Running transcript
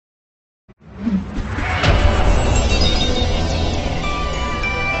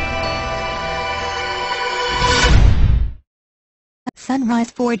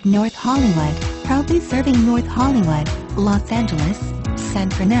Sunrise Ford North Hollywood, proudly serving North Hollywood, Los Angeles, San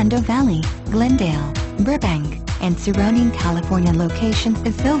Fernando Valley, Glendale, Burbank, and surrounding California locations.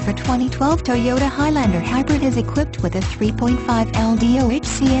 The silver 2012 Toyota Highlander Hybrid is equipped with a 3.5L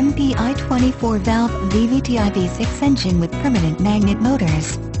DOHC MPI 24-valve VVT-i V6 engine with permanent magnet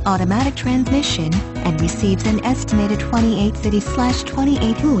motors, automatic transmission, and receives an estimated 28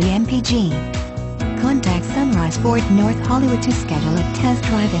 city/28 Hui mpg. Contact Sunrise Ford North Hollywood to schedule a test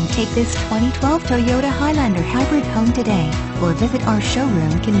drive and take this 2012 Toyota Highlander Hybrid home today, or visit our showroom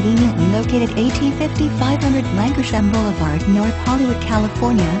conveniently located at 5500 Lankershim Boulevard, North Hollywood,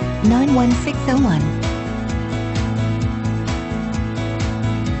 California, 91601.